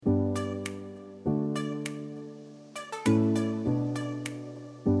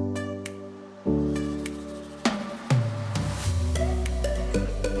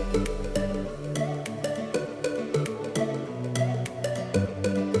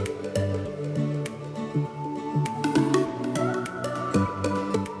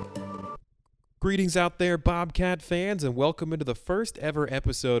Greetings out there, Bobcat fans, and welcome into the first ever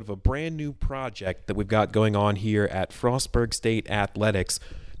episode of a brand new project that we've got going on here at Frostburg State Athletics.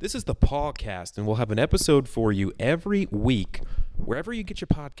 This is the Pawcast, and we'll have an episode for you every week, wherever you get your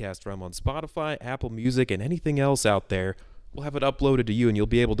podcast from, on Spotify, Apple Music, and anything else out there. We'll have it uploaded to you, and you'll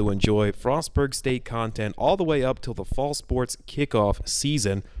be able to enjoy Frostburg State content all the way up till the fall sports kickoff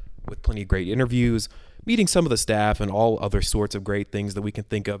season, with plenty of great interviews, meeting some of the staff, and all other sorts of great things that we can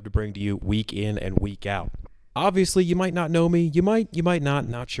think of to bring to you week in and week out. Obviously, you might not know me. You might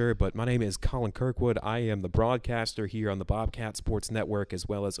not sure, but my name is Colin Kirkwood. I am the broadcaster here on the Bobcat Sports Network, as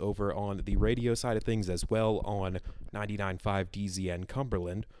well as over on the radio side of things, as well on 99.5 DZN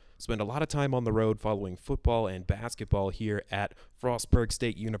Cumberland. Spend a lot of time on the road following football and basketball here at Frostburg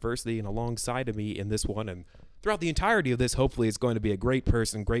State University, and alongside of me in this one, and throughout the entirety of this, hopefully it's going to be a great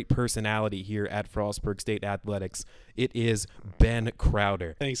person, great personality here at Frostburg State Athletics. It is Ben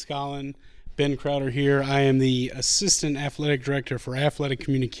Crowder. Thanks, Colin. Ben Crowder here. I am the Assistant Athletic Director for Athletic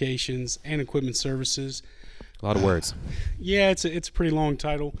Communications and Equipment Services. A lot of words. Yeah, it's a pretty long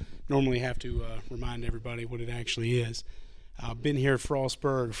title. Normally have to remind everybody what it actually is. I've been here at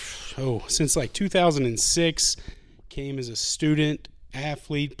Frostburg since like 2006. Came as a student,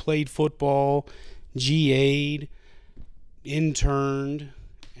 athlete, played football, GA'd, interned,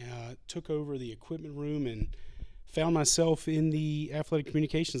 took over the equipment room, and found myself in the athletic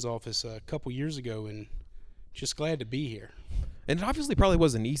communications office a couple years ago, and just glad to be here. And it obviously probably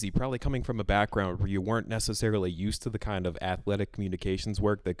wasn't easy, probably coming from a background where you weren't necessarily used to the kind of athletic communications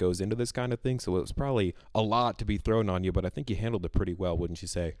work that goes into this kind of thing, so it was probably a lot to be thrown on you, but I think you handled it pretty well, wouldn't you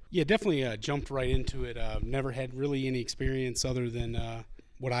say? Yeah, definitely jumped right into it. Never had really any experience other than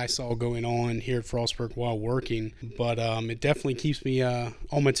what I saw going on here at Frostburg while working, but it definitely keeps me on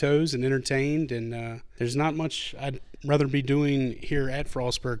my toes and entertained, and there's not much I'd rather be doing here at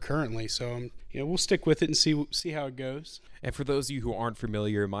Frostburg currently, so we'll stick with it and see how it goes. And for those of you who aren't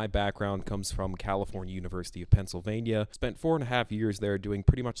familiar, my background comes from California University of Pennsylvania. Spent 4.5 years there doing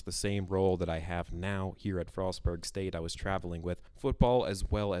pretty much the same role that I have now here at Frostburg State. I was traveling with football as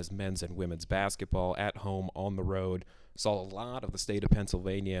well as men's and women's basketball at home, on the road. Saw a lot of the state of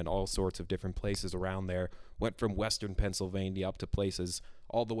Pennsylvania and all sorts of different places around there. Went from western Pennsylvania up to places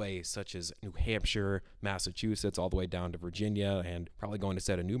all the way such as New Hampshire, Massachusetts, all the way down to Virginia, and probably going to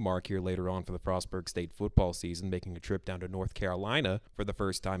set a new mark here later on for the Frostburg State football season, making a trip down to North Carolina for the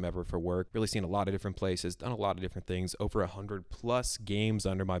first time ever for work. Really seen a lot of different places, done a lot of different things, over 100+ games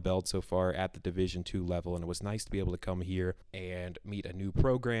under my belt so far at the Division II level, and it was nice to be able to come here and meet a new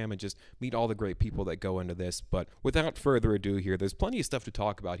program and just meet all the great people that go into this. But without further ado here, there's plenty of stuff to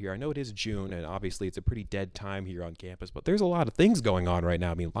talk about here. I know it is June, and obviously it's a pretty dead time here on campus, but there's a lot of things going on right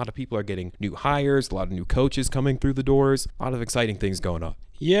now. I mean, a lot of people are getting new hires, a lot of new coaches coming through the doors, a lot of exciting things going on.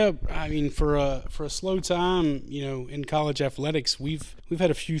 Yeah, I mean, for a slow time, in college athletics, we've had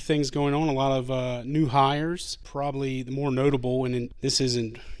a few things going on, a lot of new hires. Probably the more notable, and this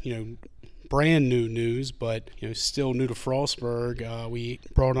isn't, brand new news, but still new to Frostburg. We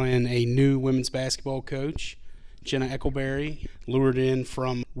brought in a new women's basketball coach, Jenna Eckelberry, lured in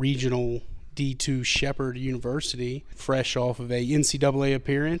from regional D2 Shepherd University, fresh off of a NCAA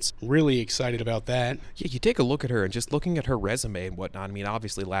appearance. Really excited about that. Yeah, you take a look at her, and just looking at her resume and whatnot, I mean,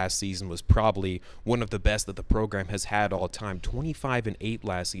 obviously last season was probably one of the best that the program has had all time. 25-8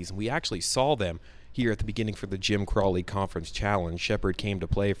 last season. We actually saw them here at the beginning for the Jim Crawley Conference Challenge. Shepherd came to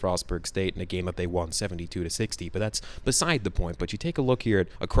play Frostburg State in a game that they won 72-60, but that's beside the point. But you take a look here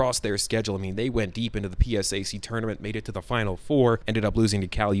across their schedule. I mean, they went deep into the PSAC tournament, made it to the Final Four, ended up losing to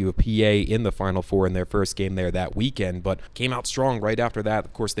Cal U of PA in the Final Four in their first game there that weekend, but came out strong right after that.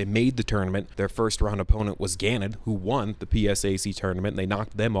 Of course, they made the tournament. Their first round opponent was Gannon, who won the PSAC tournament, and they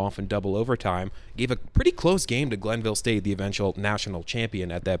knocked them off in double overtime. Gave a pretty close game to Glenville State, the eventual national champion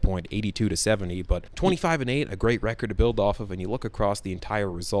at that point, 82-70, but 25-8, a great record to build off of, and you look across the entire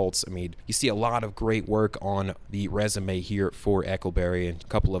results, I mean, you see a lot of great work on the resume here for Eckelberry, and a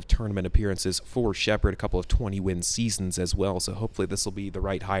couple of tournament appearances for Shepherd, a couple of 20-win seasons as well, so hopefully this will be the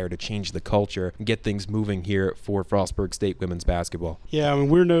right hire to change the culture and get things moving here for Frostburg State women's basketball. Yeah, I mean,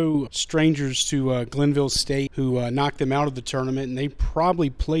 we're no strangers to Glenville State, who knocked them out of the tournament, and they probably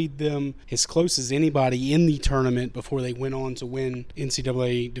played them as close as anybody in the tournament before they went on to win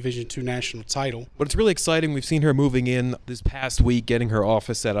NCAA Division II national title. But it's really exciting. We've seen her moving in this past week, getting her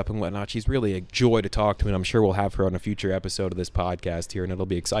office set up and whatnot. She's really a joy to talk to, and I'm sure we'll have her on a future episode of this podcast here, and it'll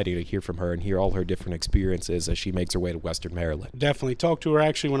be exciting to hear from her and hear all her different experiences as she makes her way to Western Maryland. Definitely. Talked to her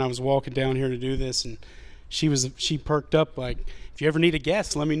actually when I was walking down here to do this, and she perked up like, if you ever need a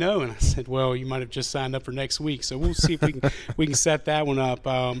guest, let me know. And I said, well, you might have just signed up for next week, so we'll see if we can set that one up.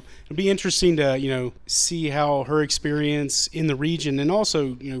 It'll be interesting to see how her experience in the region, and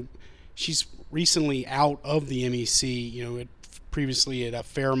also she's recently out of the MEC. Previously at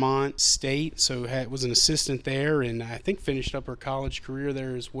Fairmont State, so was an assistant there, and I think finished up her college career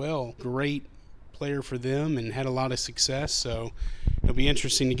there as well. Great player for them and had a lot of success, so it'll be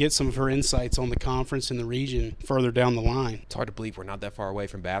interesting to get some of her insights on the conference and the region further down the line. It's hard to believe we're not that far away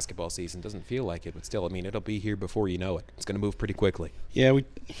from basketball season. Doesn't feel like it, but still, I mean, it'll be here before you know it. It's going to move pretty quickly. Yeah, we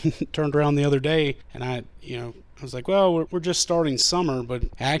turned around the other day, and I was like, well, we're just starting summer, but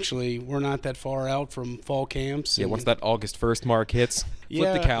actually we're not that far out from fall camps. Yeah, once that August 1st mark hits,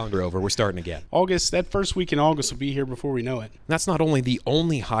 flip the calendar over. We're starting again. That first week in August will be here before we know it. That's not only the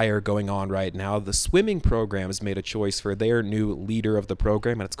only hire going on right now. The swimming program has made a choice for their new leader of the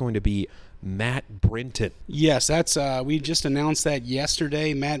program, and it's going to be Matt Brinton. Yes, that's we just announced that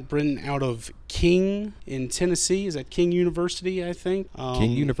yesterday. Matt Brinton out of King in Tennessee. Is that King University, I think?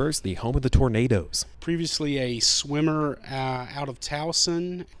 King University, home of the Tornadoes. Previously a swimmer out of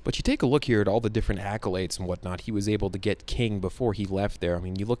Towson. But you take a look here at all the different accolades and whatnot. He was able to get King before he left there. I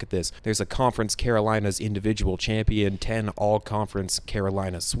mean, you look at this. There's a Conference Carolinas individual champion, 10 All-Conference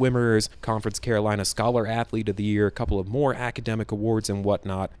Carolina swimmers, Conference Carolina Scholar Athlete of the Year, a couple of more academic awards and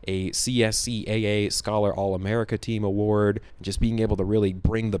whatnot, a CSCAA Scholar All-America Team Award, just being able to really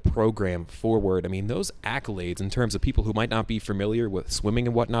bring the program forward. I mean, those accolades in terms of people who might not be familiar with swimming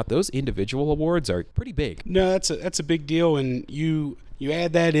and whatnot, those individual awards are pretty big. No, that's a big deal, and you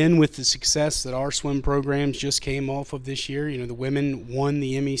add that in with the success that our swim programs just came off of this year. The women won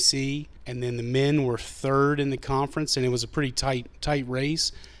the MEC, and then the men were third in the conference, and it was a pretty tight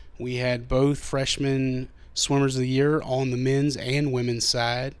race. We had both freshman swimmers of the year on the men's and women's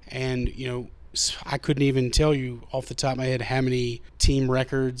side, and I couldn't even tell you off the top of my head how many team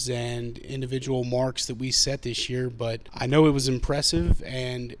records and individual marks that we set this year, but I know it was impressive,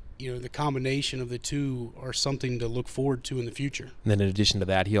 and the combination of the two are something to look forward to in the future. And then in addition to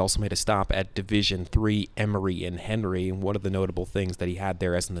that, he also made a stop at Division III Emory and Henry. And one of the notable things that he had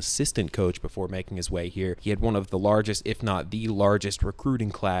there as an assistant coach before making his way here, he had one of the largest, if not the largest, recruiting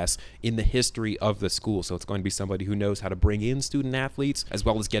class in the history of the school. So it's going to be somebody who knows how to bring in student athletes as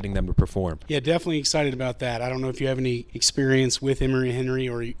well as getting them to perform. Yeah, definitely excited about that. I don't know if you have any experience with Emory and Henry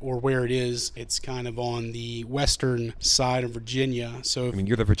or where it is. It's kind of on the western side of Virginia. So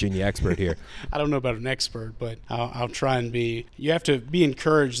you're the Virginia expert here. I don't know about an expert, but I'll try and be. You have to be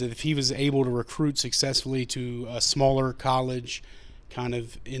encouraged that if he was able to recruit successfully to a smaller college kind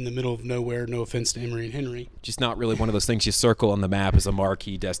of in the middle of nowhere, no offense to Emory and Henry. Just not really one of those things you circle on the map as a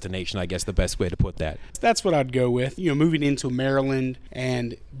marquee destination, I guess the best way to put that. That's what I'd go with. Moving into Maryland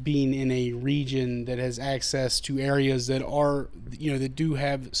and being in a region that has access to areas that are, that do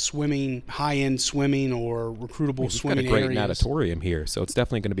have swimming, high-end swimming or recruitable swimming areas. We've got a great natatorium here, so it's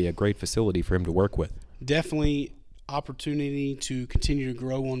definitely going to be a great facility for him to work with. Definitely opportunity to continue to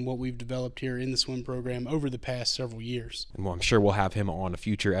grow on what we've developed here in the swim program over the past several years. And I'm sure we'll have him on a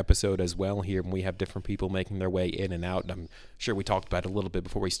future episode as well here when we have different people making their way in and out. And I'm sure we talked about it a little bit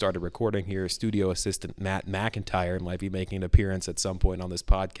before we started recording here. Studio assistant Matt McIntyre might be making an appearance at some point on this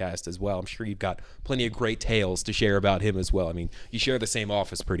podcast as well. I'm sure you've got plenty of great tales to share about him as well. I mean, you share the same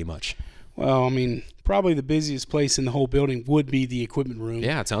office pretty much. Well, probably the busiest place in the whole building would be the equipment room.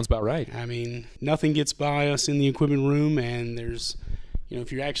 Yeah, it sounds about right. Nothing gets by us in the equipment room, and there's,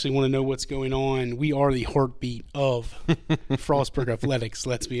 if you actually want to know what's going on, we are the heartbeat of Frostburg Athletics,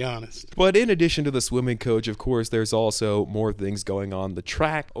 let's be honest. But in addition to the swimming coach, of course, there's also more things going on. The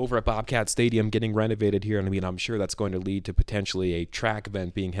track over at Bobcat Stadium getting renovated here, and I'm sure that's going to lead to potentially a track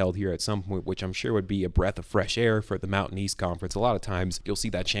event being held here at some point, which I'm sure would be a breath of fresh air for the Mountain East Conference. A lot of times you'll see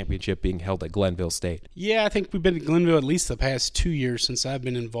that championship being held at Glenville State. Yeah, I think we've been at Glenville at least the past 2 years since I've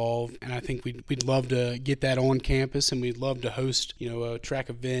been involved, and I think we'd love to get that on campus, and we'd love to host, a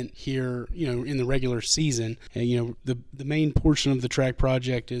track event here, in the regular season. And, the main portion of the track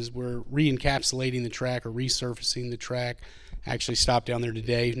project is we're re-encapsulating the track or resurfacing the track. Actually stopped down there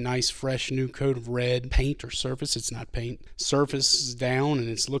today. Nice, fresh, new coat of red paint or surface. It's not paint. Surface is down, and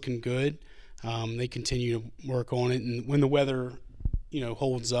it's looking good. They continue to work on it, and when the weather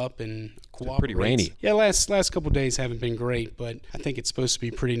holds up and cooperates. Pretty rainy. Yeah, last couple of days haven't been great, but I think it's supposed to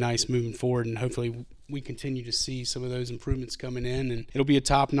be pretty nice moving forward, and hopefully we continue to see some of those improvements coming in, and it'll be a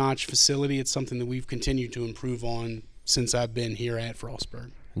top-notch facility. It's something that we've continued to improve on since I've been here at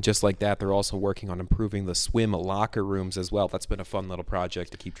Frostburg. And just like that, they're also working on improving the swim locker rooms as well. That's been a fun little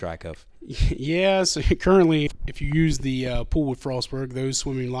project to keep track of. Yeah, so currently, if you use the pool with Frostburg, those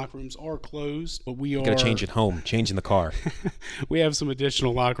swimming locker rooms are closed, but we are... Got to change at home, change in the car. We have some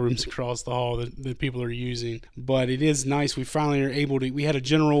additional locker rooms across the hall that people are using, but it is nice. We finally are able to... We had a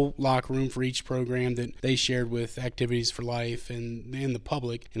general locker room for each program that they shared with Activities for Life and the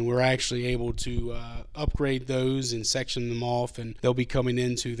public, and we're actually able to upgrade those and section them off, and they'll be coming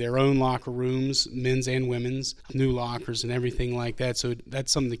into their own locker rooms, men's and women's, new lockers and everything like that. So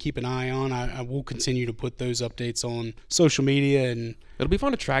that's something to keep an eye on. I will continue to put those updates on social media, and it'll be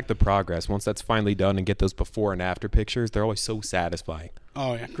fun to track the progress once that's finally done and get those before and after pictures. They're always so satisfying.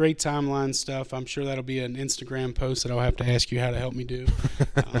 Oh, yeah. Great timeline stuff. I'm sure that'll be an Instagram post that I'll have to ask you how to help me do.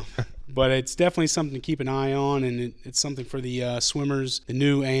 But it's definitely something to keep an eye on, and it's something for the swimmers, the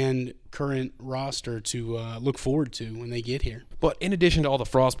new and current roster, to look forward to when they get here. But in addition to all the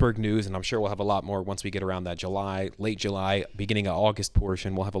Frostburg news, and I'm sure we'll have a lot more once we get around that late July, beginning of August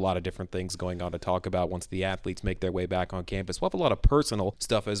portion, we'll have a lot of different things going on to talk about once the athletes make their way back on campus. We'll have a lot of personal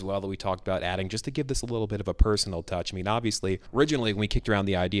stuff as well that we talked about adding just to give this a little bit of a personal touch. I mean, obviously, originally when we kicked around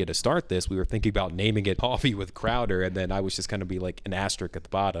the idea to start this, we were thinking about naming it Coffee with Crowder, and then I was just going to be like an asterisk at the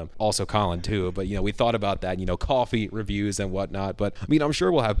bottom. Also Colin, too. But, we thought about that, coffee reviews and whatnot. But, I mean, I'm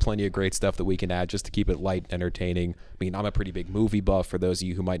sure we'll have plenty of great stuff that we can add just to keep it light and entertaining. I mean, I'm a pretty big movie buff. For those of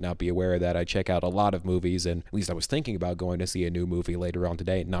you who might not be aware of that, I check out a lot of movies, and at least I was thinking about going to see a new movie later on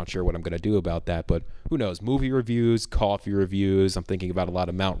today. Not sure what I'm going to do about that, but who knows? Movie reviews, coffee reviews. I'm thinking about a lot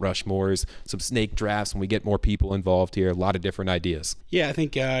of Mount Rushmores, some snake drafts when we get more people involved here. A lot of different ideas. Yeah, I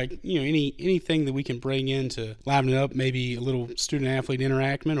think anything that we can bring in to liven it up, maybe a little student-athlete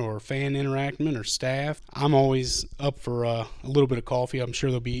interaction or fan interaction or staff. I'm always up for a little bit of coffee. I'm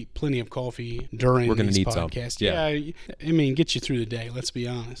sure there'll be plenty of coffee during We're gonna these need podcasts. Some. Yeah, I mean, get you through the day. Let's be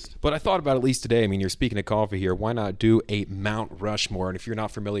honest. But I thought about at least today. I mean, you're speaking of coffee here. Why not do a Mount Rushmore? And if you're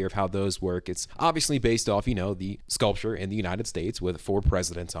not familiar with how those work, it's obviously based off, the sculpture in the United States with 4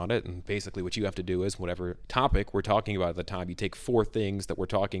 presidents on it. And basically what you have to do is whatever topic we're talking about at the time, you take 4 things that we're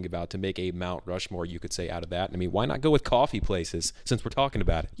talking about to make a Mount Rushmore, you could say, out of that. I mean, why not go with coffee places since we're talking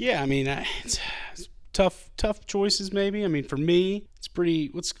about it? Yeah, I mean, it's tough choices maybe. I mean, for me, it's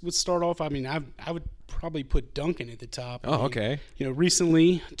pretty. Let's start off. I mean, I would probably put Dunkin' at the top. Oh, okay.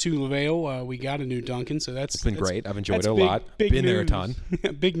 Recently to LaVale, we got a new Dunkin', so it's been great. I've enjoyed it a lot. Been news. There a ton.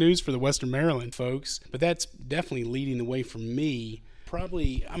 Big news for the Western Maryland folks, but that's definitely leading the way for me.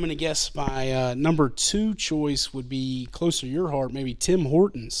 Probably, I'm going to guess my number 2 choice would be closer to your heart, maybe Tim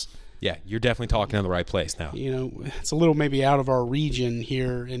Hortons. Yeah, you're definitely talking in the right place now. It's a little maybe out of our region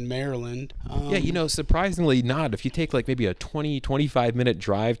here in Maryland. Surprisingly not. If you take like maybe a 25 minute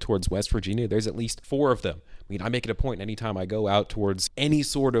drive towards West Virginia, there's at least 4 of them. I mean, I make it a point anytime I go out towards any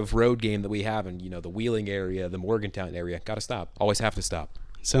sort of road game that we have in, the Wheeling area, the Morgantown area, got to stop. Always have to stop.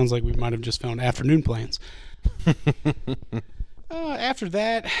 Sounds like we might have just found afternoon plans. After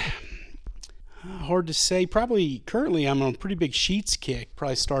that... hard to say. Probably currently I'm on a pretty big Sheets kick.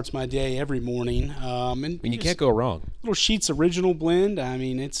 Probably starts my day every morning. And you can't go wrong. Little Sheets original blend. I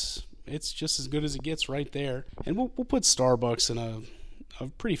mean, it's just as good as it gets right there. And we'll put Starbucks in a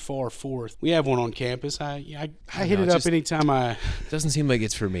pretty far fourth. We have one on campus. I hit it up anytime I. Doesn't seem like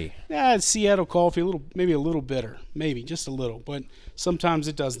it's for me. Yeah, Seattle coffee, maybe a little bitter, maybe just a little, but sometimes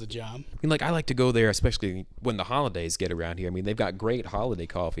it does the job. I mean, I like to go there, especially when the holidays get around here. I mean, they've got great holiday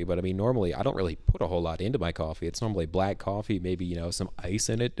coffee, but I mean, normally I don't really put a whole lot into my coffee. It's normally black coffee, maybe some ice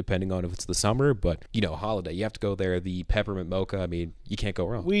in it, depending on if it's the summer. But holiday, you have to go there. The peppermint mocha. I mean, you can't go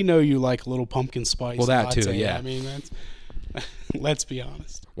wrong. We know you like a little pumpkin spice. Well, that latte. too, yeah. I mean, that's. Let's be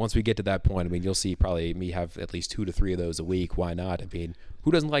honest. Once we get to that point, I mean, you'll see probably me have at least 2 to 3 of those a week. Why not? I mean,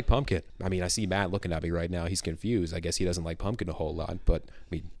 who doesn't like pumpkin? I mean, I see Matt looking at me right now. He's confused. I guess he doesn't like pumpkin a whole lot, but I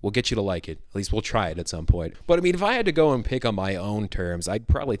mean, we'll get you to like it. At least we'll try it at some point. But I mean, if I had to go and pick on my own terms, I'd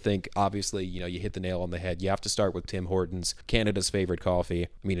probably think, obviously, you hit the nail on the head. You have to start with Tim Hortons, Canada's favorite coffee.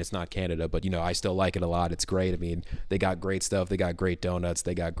 I mean, it's not Canada, but I still like it a lot. It's great. I mean, they got great stuff. They got great donuts.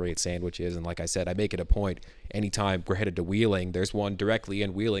 They got great sandwiches. And like I said, I make it a point anytime we're headed to Wheeling. There's one directly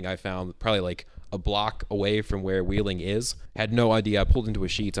in Wheeling I found probably like a block away from where Wheeling is. Had no idea. I pulled into a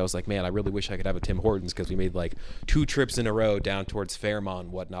Sheets. I was like, man, I really wish I could have a Tim Hortons, because we made like 2 trips in a row down towards Fairmont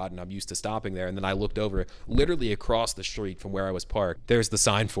and whatnot, and I'm used to stopping there. And then I looked over literally across the street from where I was parked. There's the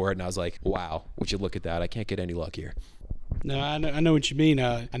sign for it, and I was like, wow, would you look at that? I can't get any luckier. No, I know what you mean.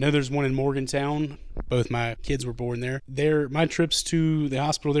 I know there's one in Morgantown, both my kids were born there. My trips to the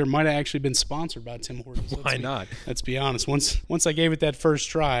hospital there might have actually been sponsored by Tim Hortons. Why not? Let's be honest. Once I gave it that first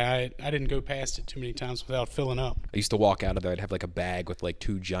try, I didn't go past it too many times without filling up. I used to walk out of there. I'd have like a bag with like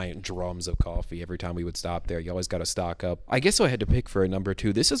 2 giant drums of coffee every time we would stop there. You always got to stock up. I guess I had to pick for a number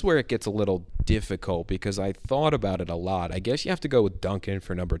 2. This is where it gets a little difficult because I thought about it a lot. I guess you have to go with Dunkin'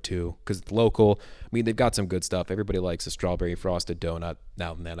 for number 2 because it's local. I mean, they've got some good stuff. Everybody likes a strawberry frosted donut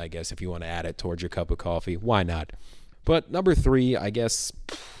now and then, I guess, if you want to add it towards your cup of coffee. Why not? But number 3, I guess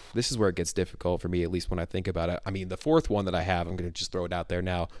this is where it gets difficult for me, at least when I think about it. I mean, the 4th one that I have, I'm going to just throw it out there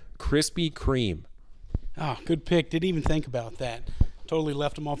now. Krispy Kreme. Oh, good pick. Didn't even think about that. Totally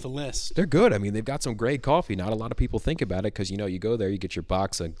left them off the list. They're good. I mean, they've got some great coffee. Not a lot of people think about it because, you go there, you get your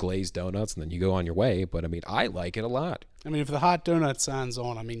box of glazed donuts, and then you go on your way. But, I mean, I like it a lot. I mean, if the hot donut sign's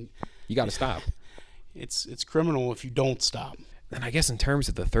on, I mean... You got to stop. It's criminal if you don't stop. And I guess in terms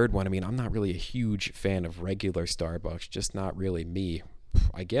of the 3rd one, I mean, I'm not really a huge fan of regular Starbucks. Just not really me.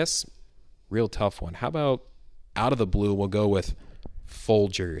 I guess real tough one. How about out of the blue, we'll go with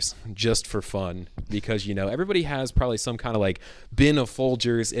Folgers just for fun because everybody has probably some kind of like bin of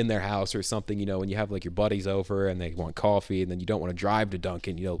Folgers in their house or something, when you have like your buddies over and they want coffee and then you don't want to drive to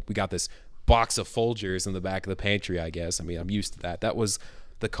Dunkin', we got this box of Folgers in the back of the pantry. I guess I mean I'm used to that was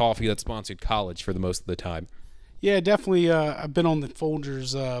the coffee that sponsored college for the most of the time. Yeah, definitely. I've been on the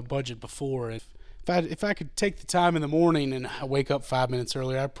Folgers budget before. If I could take the time in the morning and I wake up 5 minutes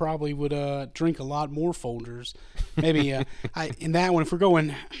earlier, I probably would drink a lot more Folgers. Maybe in that one, if we're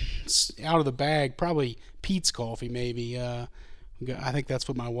going out of the bag, probably Pete's coffee. Maybe I think that's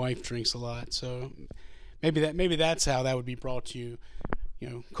what my wife drinks a lot. So maybe that's how that would be brought to you.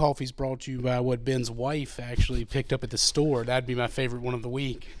 Coffee's brought to you by what Ben's wife actually picked up at the store. That'd be my favorite one of the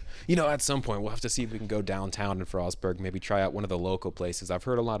week. At some point, we'll have to see if we can go downtown in Frostburg, maybe try out one of the local places. I've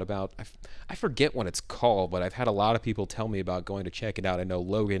heard a lot about, I forget what it's called, but I've had a lot of people tell me about going to check it out. I know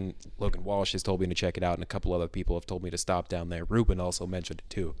Logan Walsh has told me to check it out, and a couple other people have told me to stop down there. Ruben also mentioned it,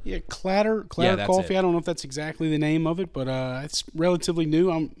 too. Yeah, Clatter Coffee. I don't know if that's exactly the name of it, but it's relatively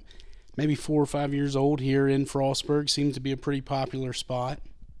new. I'm maybe 4 or 5 years old here in Frostburg. Seems to be a pretty popular spot.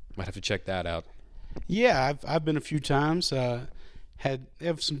 Might have to check that out. Yeah, I've been a few times.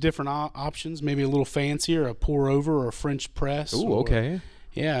 Have some different options, maybe a little fancier, a pour over or a French press. Ooh, okay.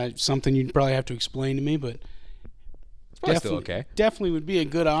 Yeah, something you'd probably have to explain to me, but still okay. Definitely would be a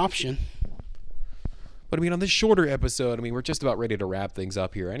good option. But I mean, on this shorter episode, I mean, we're just about ready to wrap things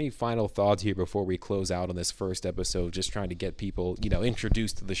up here. Any final thoughts here before we close out on this first episode, just trying to get people,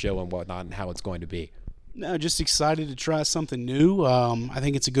 introduced to the show and whatnot and how it's going to be? No, just excited to try something new. I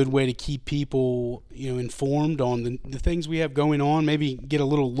think it's a good way to keep people, informed on the things we have going on. Maybe get a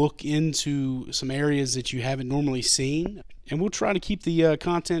little look into some areas that you haven't normally seen, and we'll try to keep the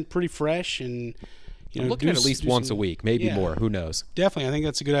content pretty fresh. And I'm looking at least once a week, maybe more. Who knows? Definitely, I think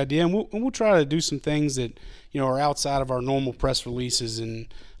that's a good idea, and we'll try to do some things that are outside of our normal press releases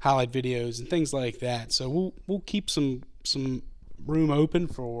and highlight videos and things like that. So we'll keep some room open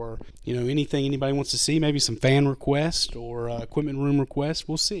for anything anybody wants to see, maybe some fan request or equipment room request.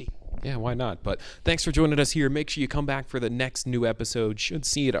 We'll see. Yeah, why not? But thanks for joining us here. Make sure you come back for the next new episode. Should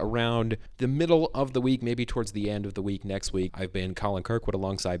see it around the middle of the week, maybe towards the end of the week next week. I've been Colin Kirkwood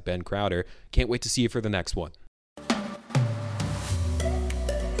alongside Ben Crowder. Can't wait to see you for the next one.